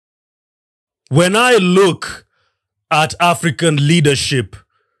When I look at African leadership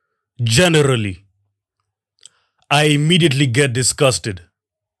generally, I immediately get disgusted.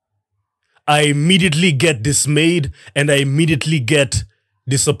 I immediately get dismayed, and I immediately get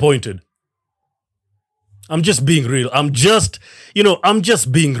disappointed. I'm just being real. I'm just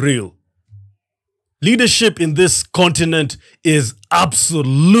being real. Leadership in this continent is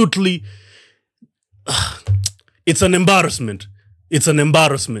absolutely, it's an embarrassment. It's an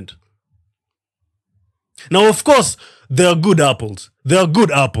embarrassment. Now, of course, there are good apples. There are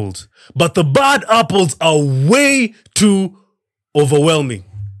good apples. But the bad apples are way too overwhelming.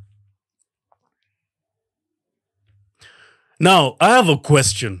 Now, I have a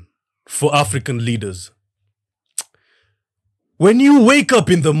question for African leaders. When you wake up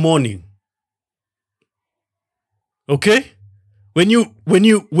in the morning, okay? When you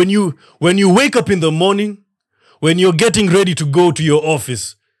wake up in the morning, when you're getting ready to go to your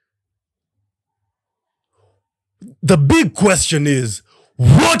office, the big question is,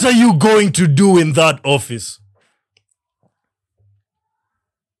 what are you going to do in that office?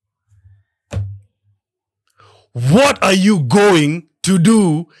 What are you going to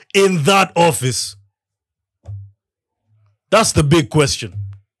do in that office? That's the big question.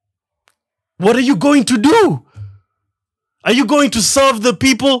 What are you going to do? Are you going to serve the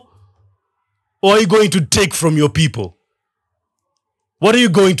people, or are you going to take from your people? What are you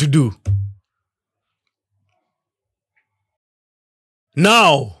going to do?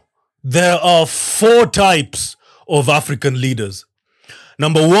 Now, there are 4 types of African leaders.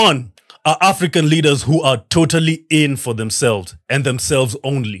 Number 1 are African leaders who are totally in for themselves and themselves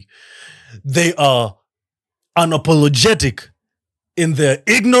only. They are unapologetic in their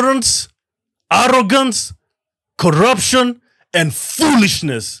ignorance, arrogance, corruption, and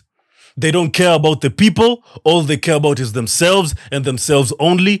foolishness. They don't care about the people. All they care about is themselves and themselves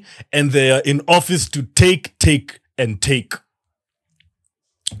only. And they are in office to take, and take.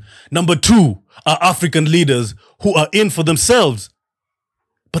 Number 2 are African leaders who are in for themselves.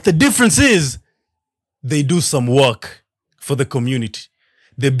 But the difference is they do some work for the community.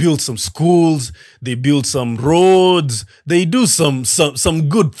 They build some schools, they build some roads, they do some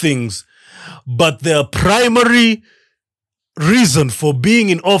good things. But their primary reason for being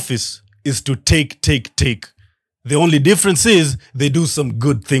in office is to take. The only difference is they do some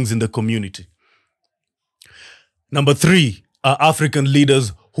good things in the community. Number 3 are African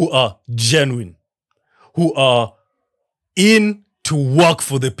leaders who are genuine, who are in to work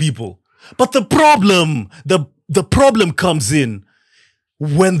for the people. But the problem comes in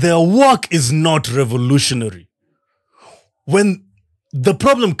when their work is not revolutionary. The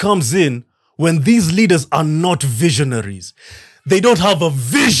problem comes in when these leaders are not visionaries. They don't have a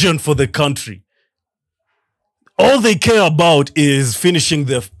vision for the country. All they care about is finishing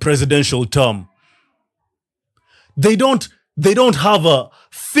their presidential term. They don't have a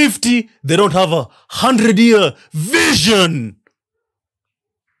 50, they don't have a 100-year vision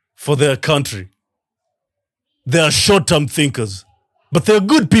for their country. They are short-term thinkers, but they're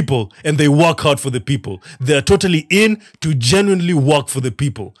good people and they work hard for the people. They're totally in to genuinely work for the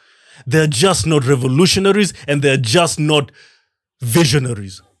people. They're just not revolutionaries and they're just not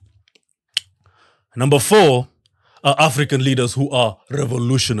visionaries. Number 4 are African leaders who are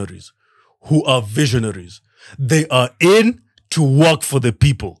revolutionaries, who are visionaries. They are in to work for the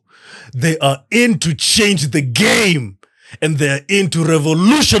people. They are in to change the game, and they're in to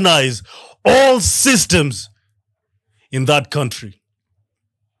revolutionize all systems in that country.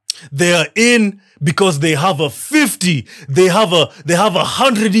 They are in because they have a 50, they have a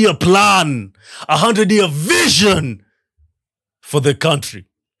 100-year plan, a 100-year vision for the country.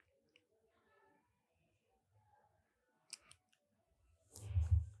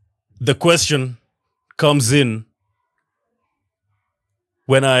 The question comes in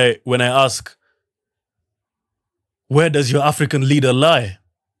when I ask, where does your African leader lie?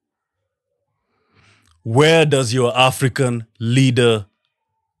 Where does your African leader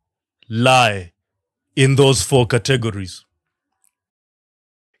lie in those 4 categories?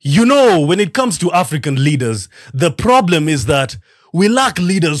 You know, when it comes to African leaders, the problem is that we lack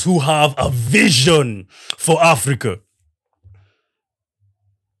leaders who have a vision for Africa.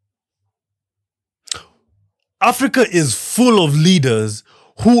 Africa is full of leaders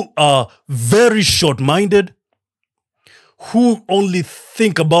who are very short-minded, who only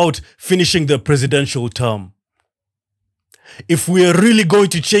think about finishing their presidential term. If we are really going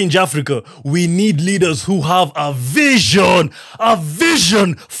to change Africa, we need leaders who have a vision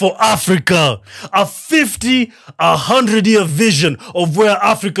for Africa, a 50, 100-year vision of where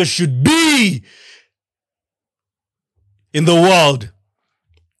Africa should be in the world.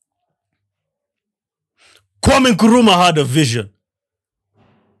 Kwame Nkrumah had a vision.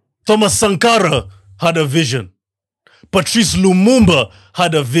 Thomas Sankara had a vision. Patrice Lumumba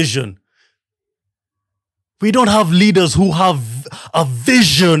had a vision. We don't have leaders who have a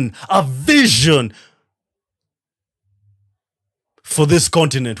vision for this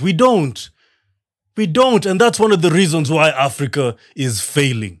continent. We don't. And that's one of the reasons why Africa is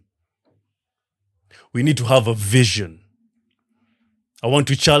failing. We need to have a vision. I want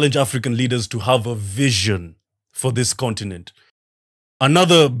to challenge African leaders to have a vision for this continent.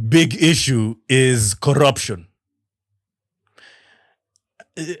 Another big issue is corruption.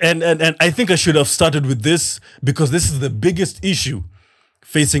 And I think I should have started with this because this is the biggest issue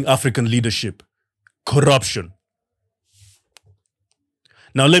facing African leadership: corruption.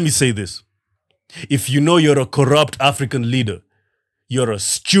 Now, let me say this. If you know you're a corrupt African leader, you're a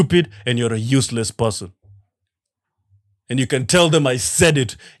stupid and you're a useless person. And you can tell them I said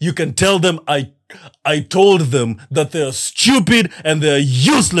it. You can tell them I told them that they're stupid and they're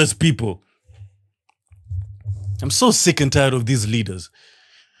useless people. I'm so sick and tired of these leaders.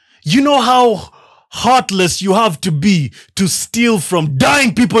 You know how heartless you have to be to steal from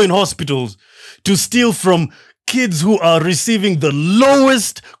dying people in hospitals, to steal from kids who are receiving the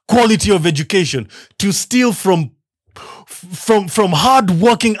lowest quality of education, to steal from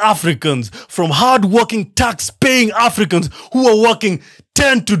hard-working Africans, from hard-working tax-paying Africans who are working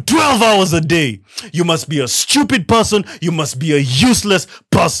 10 to 12 hours a day. You must be a stupid person. You must be a useless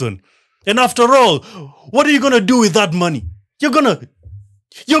person. And after all, what are you going to do with that money? You're going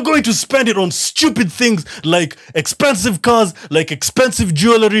to spend it on stupid things like expensive cars, like expensive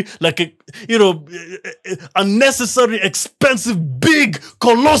jewelry, like, unnecessary, expensive, big,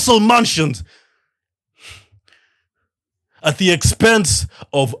 colossal mansions at the expense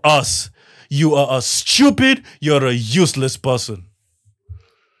of us. You are a stupid, you're a useless person.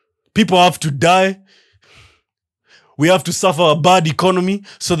 People have to die. We have to suffer a bad economy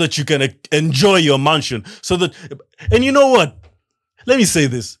so that you can enjoy your mansion. And you know what? Let me say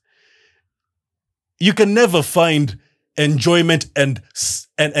this. You can never find enjoyment and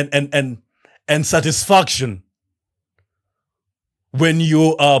satisfaction when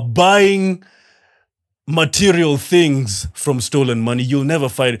you are buying material things from stolen money. You'll never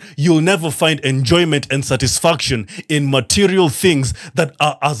find enjoyment and satisfaction in material things that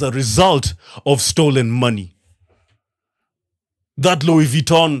are as a result of stolen money. That Louis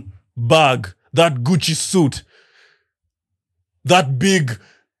Vuitton bag, that Gucci suit, that big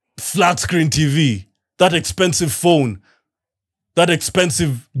flat screen TV, that expensive phone, that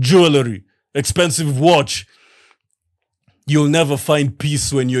expensive jewelry, expensive watch, you'll never find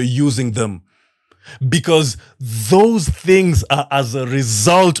peace when you're using them. Because those things are as a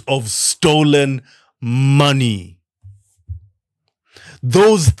result of stolen money.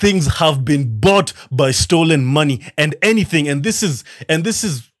 Those things have been bought by stolen money and anything. And this is,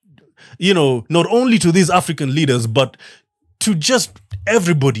 not only to these African leaders, but to just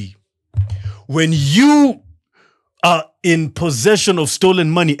everybody. When you are in possession of stolen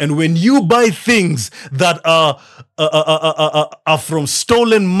money and when you buy things that are from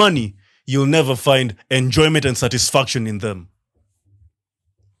stolen money, you'll never find enjoyment and satisfaction in them.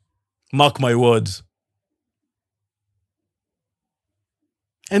 Mark my words.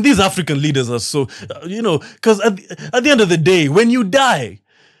 And these African leaders are so, because at the end of the day, when you die,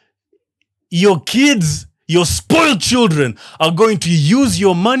 your kids, your spoiled children are going to use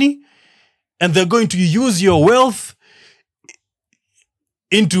your money and they're going to use your wealth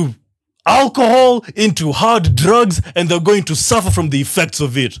into alcohol, into hard drugs, and they're going to suffer from the effects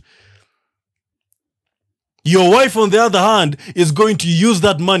of it. Your wife, on the other hand, is going to use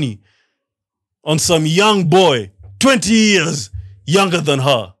that money on some young boy, 20 years younger than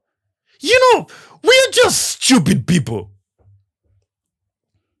her. We are just stupid people.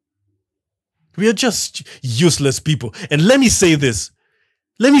 We are just useless people. And let me say this.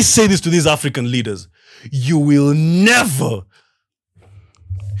 Let me say this to these African leaders. You will never,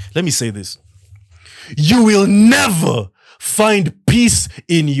 let me say this. You will never find peace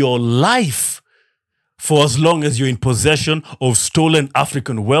in your life for as long as you're in possession of stolen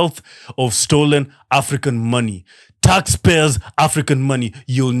African wealth, of stolen African money. Taxpayers' African money.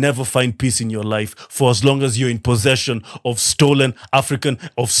 You'll never find peace in your life for as long as you're in possession of stolen African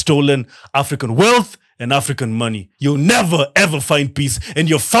wealth and African money. You'll never ever find peace, and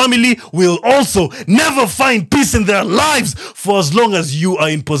your family will also never find peace in their lives for as long as you are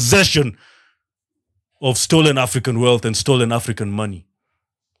in possession of stolen African wealth and stolen African money.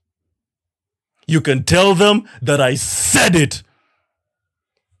 You can tell them that I said it.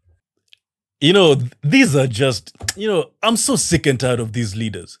 These are just, I'm so sick and tired of these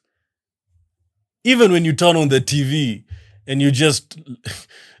leaders. Even when you turn on the TV and you just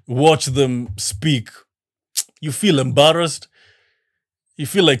watch them speak, you feel embarrassed. You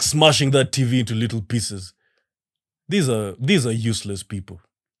feel like smashing that TV into little pieces. These are useless people.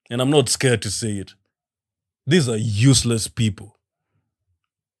 And I'm not scared to say it. These are useless people.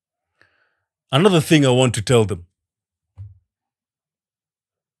 Another thing I want to tell them.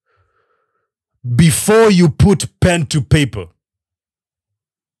 Before you put pen to paper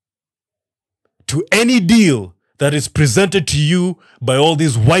to any deal that is presented to you by all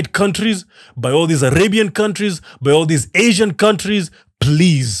these white countries, by all these Arabian countries, by all these Asian countries,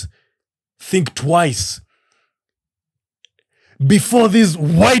 please think twice. Before these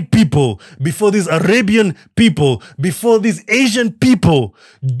white people, before these Arabian people, before these Asian people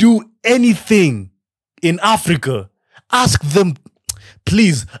do anything in Africa, ask them,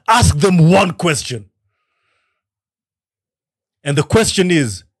 please ask them one question. And the question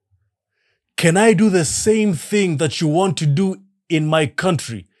is, can I do the same thing that you want to do in my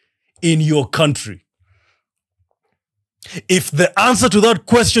country, in your country? If the answer to that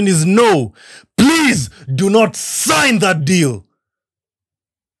question is no, please do not sign that deal.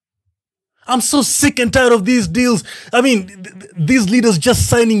 I'm so sick and tired of these deals. I mean, these leaders just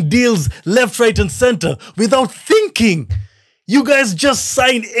signing deals left, right, and center without thinking. You guys just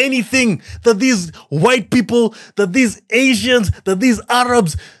sign anything that these white people, that these Asians, that these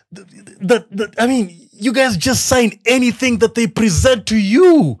Arabs, I mean, you guys just sign anything that they present to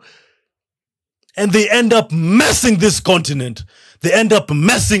you. And they end up messing this continent. They end up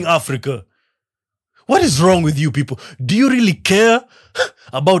messing Africa. What is wrong with you people? Do you really care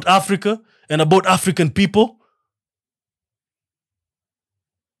about Africa and about African people?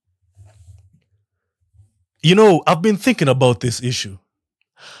 You know, I've been thinking about this issue.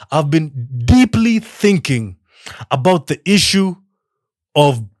 I've been deeply thinking about the issue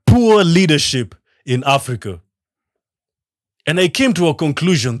of poor leadership in Africa. And I came to a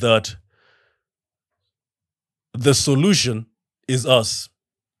conclusion that the solution is us.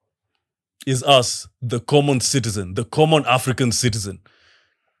 Is us, the common citizen, the common African citizen.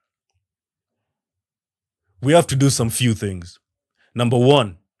 We have to do some few things. Number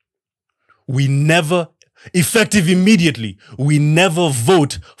one, we never, effective immediately, we never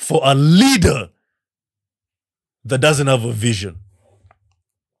vote for a leader that doesn't have a vision.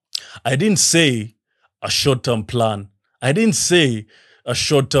 I didn't say a short-term plan. I didn't say a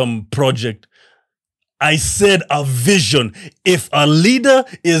short-term project. I said a vision. If a leader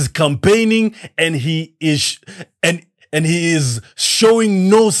is campaigning and he is showing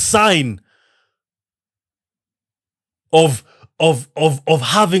no sign of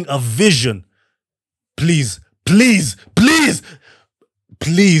having a vision, please,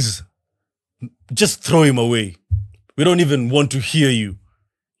 just throw him away. We don't even want to hear you.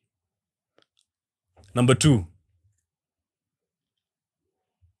 Number two,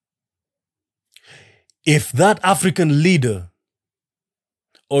 if that African leader,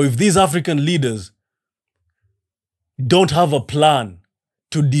 or if these African leaders don't have a plan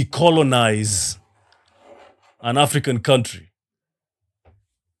to decolonize an African country,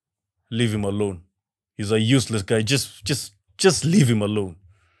 leave him alone. He's a useless guy. Just leave him alone.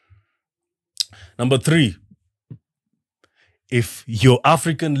 Number three, if your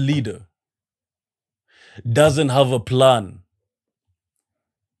African leader doesn't have a plan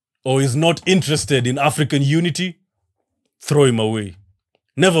or is not interested in African unity, throw him away.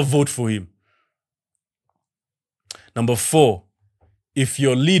 Never vote for him. Number four, if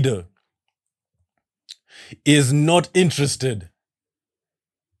your leader is not interested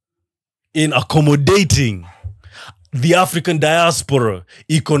in accommodating the African diaspora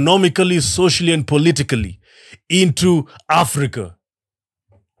economically, socially, and politically into Africa,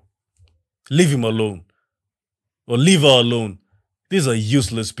 leave him alone. Or leave her alone. These are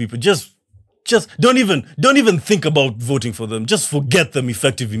useless people. Just don't even think about voting for them. Just forget them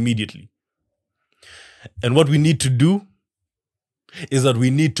effective immediately. And what we need to do is that we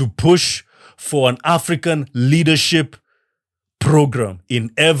need to push for an African leadership program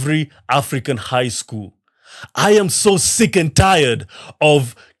in every African high school. I am so sick and tired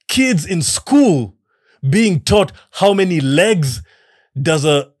of kids in school being taught how many legs does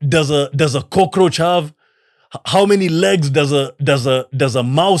a cockroach have? How many legs does a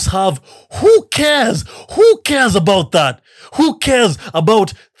mouse have? Who cares? Who cares about that? Who cares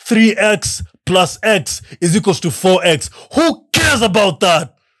about 3x plus x is equals to 4x? Who cares about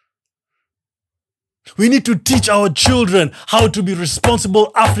that? We need to teach our children how to be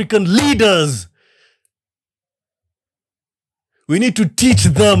responsible African leaders. We need to teach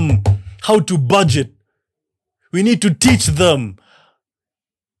them how to budget. We need to teach them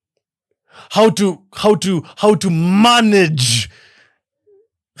how to manage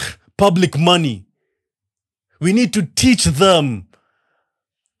public money. We need to teach them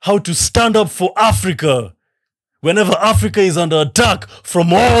how to stand up for Africa whenever Africa is under attack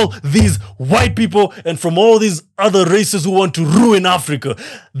from all these white people and from all these other races who want to ruin Africa.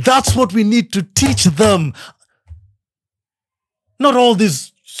 That's what we need to teach them. Not all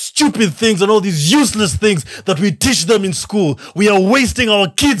these stupid things and all these useless things that we teach them in school. We are wasting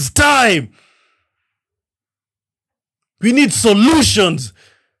our kids' time. We need solutions.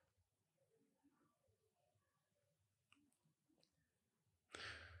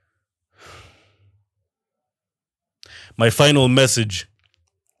 My final message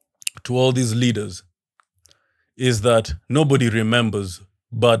to all these leaders is that nobody remembers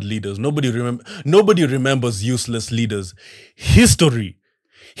bad leaders. Nobody remembers useless leaders. History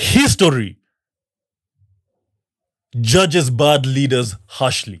judges bad leaders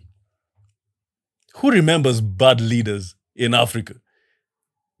harshly. Who remembers bad leaders in Africa?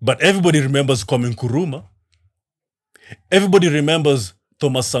 But everybody remembers Kwame Nkrumah. Everybody remembers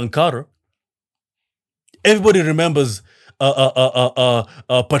Thomas Sankara. Everybody remembers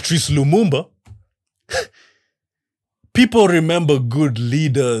Patrice Lumumba. People remember good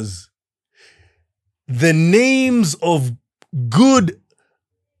leaders. The names of good,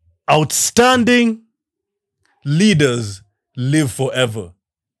 outstanding leaders live forever.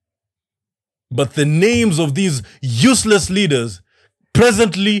 But the names of these useless leaders,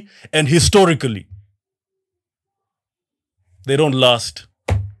 presently and historically, they don't last.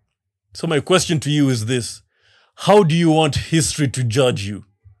 So my question to you is this: how do you want history to judge you?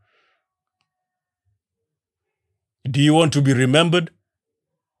 Do you want to be remembered,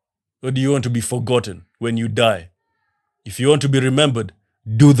 or do you want to be forgotten when you die? If you want to be remembered,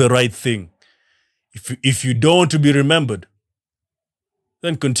 do the right thing. If you don't want to be remembered,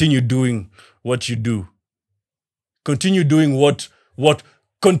 then continue doing what you do. Continue doing what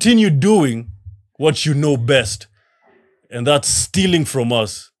you know best. And that's stealing from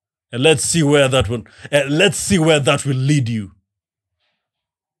us. And let's see where that will lead you.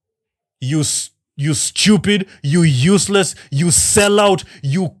 You stupid, you useless, you sellout,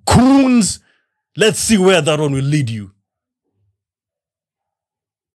 you coons. Let's see where that one will lead you.